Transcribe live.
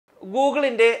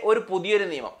ഗൂഗിളിൻ്റെ ഒരു പുതിയൊരു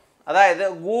നിയമം. അതായത്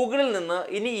ഗൂഗിളിൽ നിന്ന്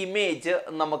ഇനി ഇമേജ്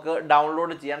നമുക്ക്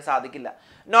ഡൗൺലോഡ് ചെയ്യാൻ സാധിക്കില്ല.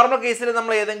 നോർമൽ കേസിൽ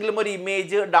നമ്മൾ ഏതെങ്കിലും ഒരു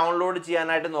ഇമേജ് ഡൗൺലോഡ്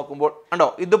ചെയ്യാനായിട്ട് നോക്കുമ്പോൾ കണ്ടോ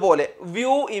ഇതുപോലെ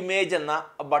വ്യൂ ഇമേജ് എന്ന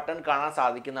ബട്ടൺ കാണാൻ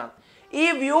സാധിക്കുന്നതാണ്. ഈ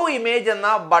വ്യൂ ഇമേജ് എന്ന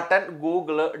ബട്ടൺ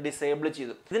ഗൂഗിൾ ഡിസേബിൾ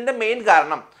ചെയ്തു. ഇതിൻ്റെ മെയിൻ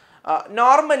കാരണം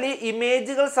നോർമലി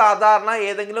ഇമേജുകൾ സാധാരണ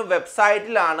ഏതെങ്കിലും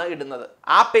വെബ്സൈറ്റിലാണ് ഇടുന്നത്.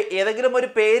 ഏതെങ്കിലും ഒരു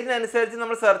പേരിനനുസരിച്ച്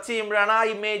നമ്മൾ സെർച്ച് ചെയ്യുമ്പോഴാണ് ആ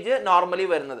ഇമേജ് നോർമലി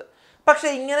വരുന്നത്. പക്ഷെ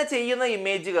ഇങ്ങനെ ചെയ്യുന്ന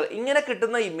ഇമേജുകൾ, ഇങ്ങനെ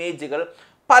കിട്ടുന്ന ഇമേജുകൾ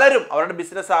പലരും അവരുടെ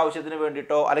ബിസിനസ് ആവശ്യത്തിന്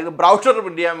വേണ്ടിയിട്ടോ അല്ലെങ്കിൽ ബ്രൗസർ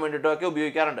പ്രിന്റ് ചെയ്യാൻ വേണ്ടിയിട്ടോ ഒക്കെ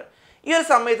ഉപയോഗിക്കാറുണ്ട്. ഈ ഒരു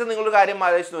സമയത്ത് നിങ്ങളൊരു കാര്യം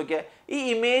ആലോചിച്ച് നോക്കിയാൽ ഈ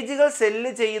ഇമേജുകൾ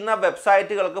സെല്ല് ചെയ്യുന്ന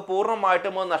വെബ്സൈറ്റുകൾക്ക്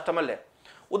പൂർണ്ണമായിട്ടും നഷ്ടമല്ലേ?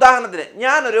 ഉദാഹരണത്തിന്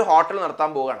ഞാനൊരു ഹോട്ടൽ നടത്താൻ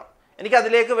പോവുകയാണ്. എനിക്ക്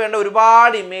അതിലേക്ക് വേണ്ട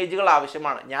ഒരുപാട് ഇമേജുകൾ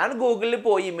ആവശ്യമാണ്. ഞാൻ ഗൂഗിളിൽ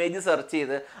പോയി ഇമേജ് സെർച്ച്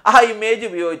ചെയ്ത് ആ ഇമേജ്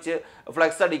ഉപയോഗിച്ച്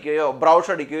ഫ്ലെക്സ് അടിക്കുകയോ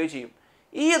ബ്രൗഷ് അടിക്കുകയോ ചെയ്യും.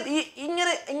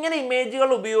 ഇങ്ങനെ ഇമേജുകൾ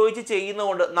ഉപയോഗിച്ച്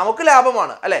ചെയ്യുന്നതുകൊണ്ട് നമുക്ക്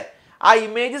ലാഭമാണ് അല്ലേ? ആ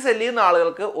ഇമേജ് സെല്ല് ചെയ്യുന്ന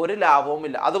ആളുകൾക്ക് ഒരു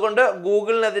ലാഭവുമില്ല. അതുകൊണ്ട്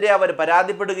ഗൂഗിളിനെതിരെ അവർ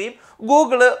പരാതിപ്പെടുകയും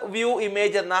ഗൂഗിള് വ്യൂ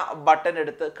ഇമേജ് എന്ന ബട്ടൺ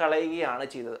എടുത്ത് കളയുകയാണ്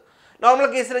ചെയ്തത്. നോർമൽ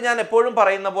കേസിൽ ഞാൻ എപ്പോഴും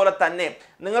പറയുന്ന പോലെ തന്നെ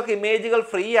നിങ്ങൾക്ക് ഇമേജുകൾ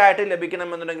ഫ്രീ ആയിട്ട്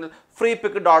ലഭിക്കണമെന്നുണ്ടെങ്കിൽ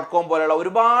freepik.com പോലെയുള്ള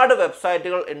ഒരുപാട്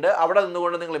വെബ്സൈറ്റുകൾ ഉണ്ട്. അവിടെ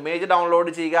നിന്നുകൊണ്ട് നിങ്ങൾ ഇമേജ്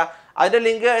ഡൗൺലോഡ് ചെയ്യുക. അതിൻ്റെ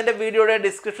ലിങ്ക് എൻ്റെ വീഡിയോയുടെ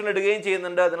ഡിസ്ക്രിപ്ഷനിൽ ഇടുകയും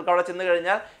ചെയ്യുന്നുണ്ട്. നിങ്ങൾക്ക് അവിടെ ചെന്ന്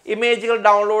കഴിഞ്ഞാൽ ഇമേജുകൾ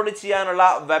ഡൗൺലോഡ് ചെയ്യാനുള്ള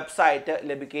വെബ്സൈറ്റ്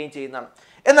ലഭിക്കുകയും ചെയ്യുന്നതാണ്.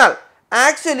 എന്നാൽ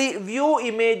ആക്ച്വലി വ്യൂ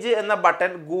ഇമേജ് എന്ന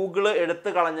ബട്ടൺ ഗൂഗിൾ എടുത്തു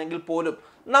കളഞ്ഞെങ്കിൽ പോലും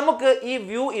നമുക്ക് ഈ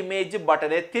വ്യൂ ഇമേജ്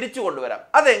ബട്ടനെ തിരിച്ചു കൊണ്ടുവരാം.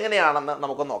 അതെങ്ങനെയാണെന്ന്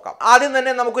നമുക്ക് നോക്കാം. ആദ്യം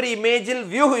തന്നെ നമുക്കൊരു ഇമേജിൽ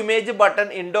വ്യൂ ഇമേജ് ബട്ടൺ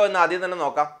ഉണ്ടോ എന്ന് ആദ്യം തന്നെ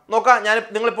നോക്കാം.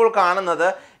 നിങ്ങളിപ്പോൾ കാണുന്നത്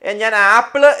ഞാൻ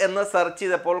ആപ്പിൾ എന്ന് സെർച്ച്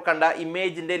ചെയ്തപ്പോൾ കണ്ട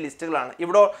ഇമേജിൻ്റെ ലിസ്റ്റുകളാണ്.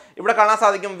 ഇവിടെ കാണാൻ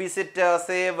സാധിക്കും visit,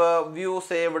 save, view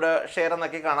saved, share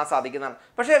എന്നൊക്കെ കാണാൻ സാധിക്കുന്നതാണ്.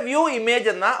 പക്ഷേ വ്യൂ ഇമേജ്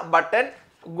എന്ന ബട്ടൺ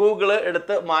ഗൂഗിള്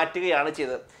എടുത്ത് മാറ്റുകയാണ്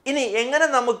ചെയ്തത്. ഇനി എങ്ങനെ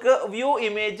നമുക്ക് വ്യൂ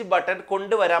ഇമേജ് ബട്ടൺ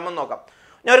കൊണ്ടുവരാമെന്ന് നോക്കാം.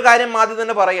 ഞാൻ ഒരു കാര്യം ആദ്യം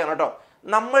തന്നെ പറയുകയാണ് കേട്ടോ.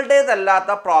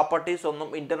 നമ്മളുടേതല്ലാത്ത പ്രോപ്പർട്ടീസ് ഒന്നും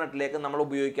ഇൻ്റർനെറ്റിലേക്ക് നമ്മൾ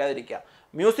ഉപയോഗിക്കാതിരിക്കുക.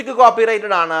 മ്യൂസിക്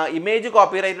കോപ്പിറൈറ്റഡ് ആണ്, ഇമേജ്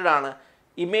കോപ്പിറൈറ്റഡ് ആണ്.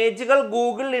 ഇമേജുകൾ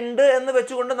ഗൂഗിളിൽ ഉണ്ട് എന്ന്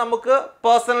വെച്ചുകൊണ്ട് നമുക്ക്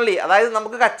പേഴ്സണലി, അതായത്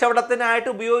നമുക്ക് കച്ചവടത്തിനായിട്ട്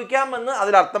ഉപയോഗിക്കാമെന്ന്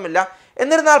അതിലർത്ഥമില്ല.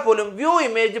 എന്നിരുന്നാൽ പോലും വ്യൂ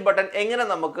ഇമേജ് ബട്ടൺ എങ്ങനെ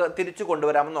നമുക്ക് തിരിച്ചു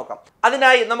കൊണ്ടുവരാമെന്ന് നോക്കാം.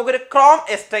 അതിനായി നമുക്കൊരു ക്രോം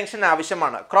എക്സ്റ്റൻഷൻ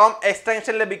ആവശ്യമാണ്. ക്രോം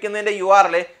എക്സ്റ്റൻഷൻ ലഭിക്കുന്നതിൻ്റെ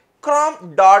URL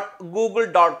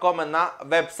chrome.google.com എന്ന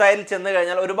വെബ്സൈറ്റിൽ ചെന്ന്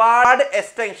കഴിഞ്ഞാൽ ഒരുപാട്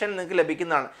എക്സ്റ്റൻഷൻ നിങ്ങൾക്ക്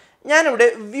ലഭിക്കുന്നതാണ്. ഞാനിവിടെ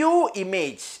വ്യൂ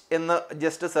ഇമേജ് എന്ന്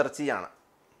ജസ്റ്റ് സെർച്ച് ചെയ്യാണ്.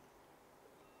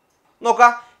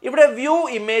 നോക്കാം, ഇവിടെ വ്യൂ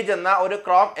ഇമേജ് എന്ന ഒരു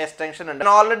ക്രോം എക്സ്റ്റൻഷൻ ഉണ്ട്.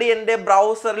 ഓൾറെഡി എൻ്റെ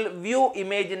ബ്രൗസറിൽ വ്യൂ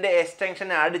ഇമേജിൻ്റെ എക്സ്റ്റൻഷൻ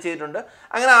ആഡ് ചെയ്തിട്ടുണ്ട്.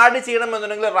 അങ്ങനെ ആഡ്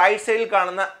ചെയ്യണമെന്നുണ്ടെങ്കിൽ റൈറ്റ് സൈഡിൽ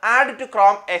കാണുന്ന ആഡ് ടു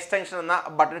ക്രോം എക്സ്റ്റൻഷൻ എന്ന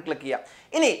ബട്ടൺ ക്ലിക്ക് ചെയ്യാം.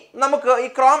 ഇനി നമുക്ക് ഈ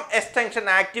ക്രോം എക്സ്റ്റൻഷൻ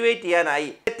ആക്ടിവേറ്റ് ചെയ്യാനായി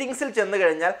സെറ്റിംഗ്സിൽ ചെന്ന്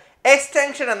കഴിഞ്ഞാൽ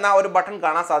എക്സ്റ്റൻഷൻ എന്ന ഒരു ബട്ടൺ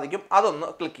കാണാൻ സാധിക്കും. അതൊന്ന്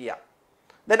ക്ലിക്ക് ചെയ്യാം.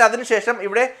 അതിനുശേഷം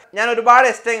ഇവിടെ ഞാൻ ഒരുപാട്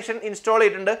എക്സ്റ്റൻഷൻ ഇൻസ്റ്റാൾ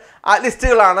ചെയ്തിട്ടുണ്ട്. ആ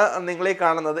ലിസ്റ്റുകളാണ് നിങ്ങളീ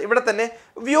കാണുന്നത്. ഇവിടെ തന്നെ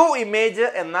വ്യൂ ഇമേജ്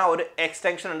എന്ന ഒരു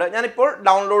എക്സ്റ്റൻഷൻ ഉണ്ട്. ഞാനിപ്പോൾ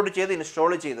ഡൗൺലോഡ് ചെയ്ത്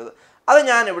ഇൻസ്റ്റാൾ ചെയ്തത്. അത്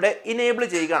ഞാനിവിടെ ഇനേബിൾ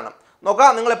ചെയ്യുകയാണ്.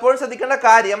 നോക്കാം, നിങ്ങൾ എപ്പോഴും ശ്രദ്ധിക്കേണ്ട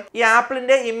കാര്യം ഈ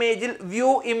ആപ്പിളിൻ്റെ ഇമേജിൽ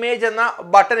വ്യൂ ഇമേജ് എന്ന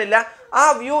ബട്ടൺ ഇല്ല. ആ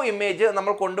വ്യൂ ഇമേജ്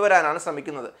നമ്മൾ കൊണ്ടുവരാനാണ്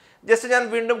ശ്രമിക്കുന്നത്. ജസ്റ്റ് ഞാൻ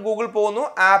വീണ്ടും ഗൂഗിൾ പോകുന്നു,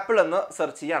 ആപ്പിൾ എന്ന്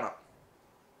സെർച്ച് ചെയ്യണം.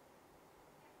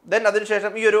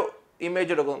 അതിനുശേഷം ഈ ഒരു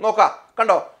ഇമേജ് എടുക്കുന്നു. നോക്കാം,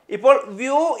 കണ്ടോ, ഇപ്പോൾ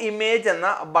വ്യൂ ഇമേജ് എന്ന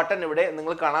ബട്ടൺ ഇവിടെ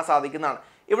നിങ്ങൾ കാണാൻ സാധിക്കുന്നതാണ്.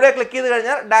 ഇവിടെ ക്ലിക്ക് ചെയ്ത്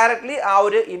കഴിഞ്ഞാൽ ഡയറക്റ്റ്ലി ആ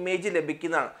ഒരു ഇമേജ്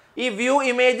ലഭിക്കുന്നതാണ്. ഈ വ്യൂ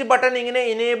ഇമേജ് ബട്ടൺ ഇങ്ങനെ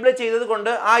ഇനേബിൾ ചെയ്തത്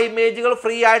കൊണ്ട് ആ ഇമേജുകൾ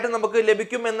ഫ്രീ ആയിട്ട് നമുക്ക്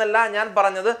ലഭിക്കും എന്നല്ല ഞാൻ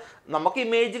പറഞ്ഞത്. നമുക്ക്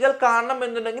ഇമേജുകൾ കാണണം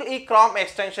എന്നുണ്ടെങ്കിൽ ഈ ക്രോം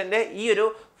എക്സ്റ്റൻഷൻ്റെ ഈ ഒരു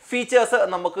ഫീച്ചേഴ്സ്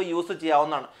നമുക്ക് യൂസ്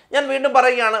ചെയ്യാവുന്നതാണ്. ഞാൻ വീണ്ടും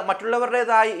പറയുകയാണ്,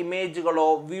 മറ്റുള്ളവരുടേതായ ഇമേജുകളോ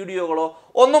വീഡിയോകളോ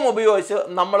ഒന്നും ഉപയോഗിച്ച്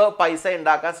നമ്മൾ പൈസ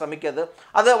ഉണ്ടാക്കാൻ ശ്രമിക്കരുത്.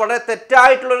 അത് വളരെ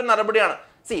തെറ്റായിട്ടുള്ളൊരു നടപടിയാണ്.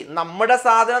 നമ്മുടെ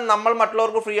സാധനം നമ്മൾ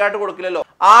മറ്റുള്ളവർക്ക് ഫ്രീ ആയിട്ട് കൊടുക്കില്ലല്ലോ.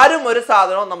 ആരും ഒരു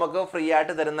സാധനവും നമുക്ക് ഫ്രീ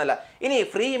ആയിട്ട് തരുന്നില്ല. ഇനി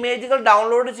ഫ്രീ ഇമേജുകൾ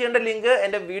ഡൗൺലോഡ് ചെയ്യേണ്ട ലിങ്ക്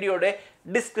എൻ്റെ വീഡിയോയുടെ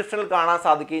ഡിസ്ക്രിപ്ഷനിൽ കാണാൻ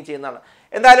സാധിക്കുകയും ചെയ്യുന്നതാണ്.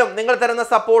 എന്തായാലും നിങ്ങൾ തരുന്ന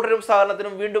സപ്പോർട്ടിനും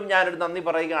സഹകരണത്തിനും വീണ്ടും ഞാനൊരു നന്ദി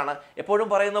പറയുകയാണ്. എപ്പോഴും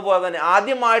പറയുന്ന പോലെ തന്നെ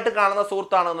ആദ്യമായിട്ട് കാണുന്ന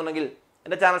സുഹൃത്താണെന്നുണ്ടെങ്കിൽ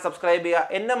എൻ്റെ ചാനൽ സബ്സ്ക്രൈബ് ചെയ്യുക.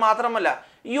 എന്നെ മാത്രമല്ല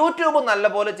യൂട്യൂബ്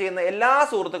നല്ലപോലെ ചെയ്യുന്ന എല്ലാ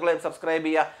സുഹൃത്തുക്കളെയും സബ്സ്ക്രൈബ്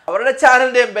ചെയ്യുക. അവരുടെ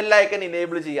ചാനലിൻ്റെയും ബെല്ലൈക്കൻ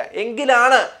ഇനേബിൾ ചെയ്യുക.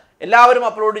 എങ്കിലാണ് എല്ലാവരും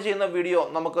അപ്ലോഡ് ചെയ്യുന്ന വീഡിയോ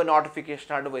നമുക്ക്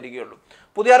നോട്ടിഫിക്കേഷനായിട്ട് വരികയുള്ളൂ.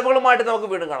 പുതിയ അറിവുകളുമായിട്ട് നമുക്ക്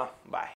വീണ്ടും കാണാം. ബൈ.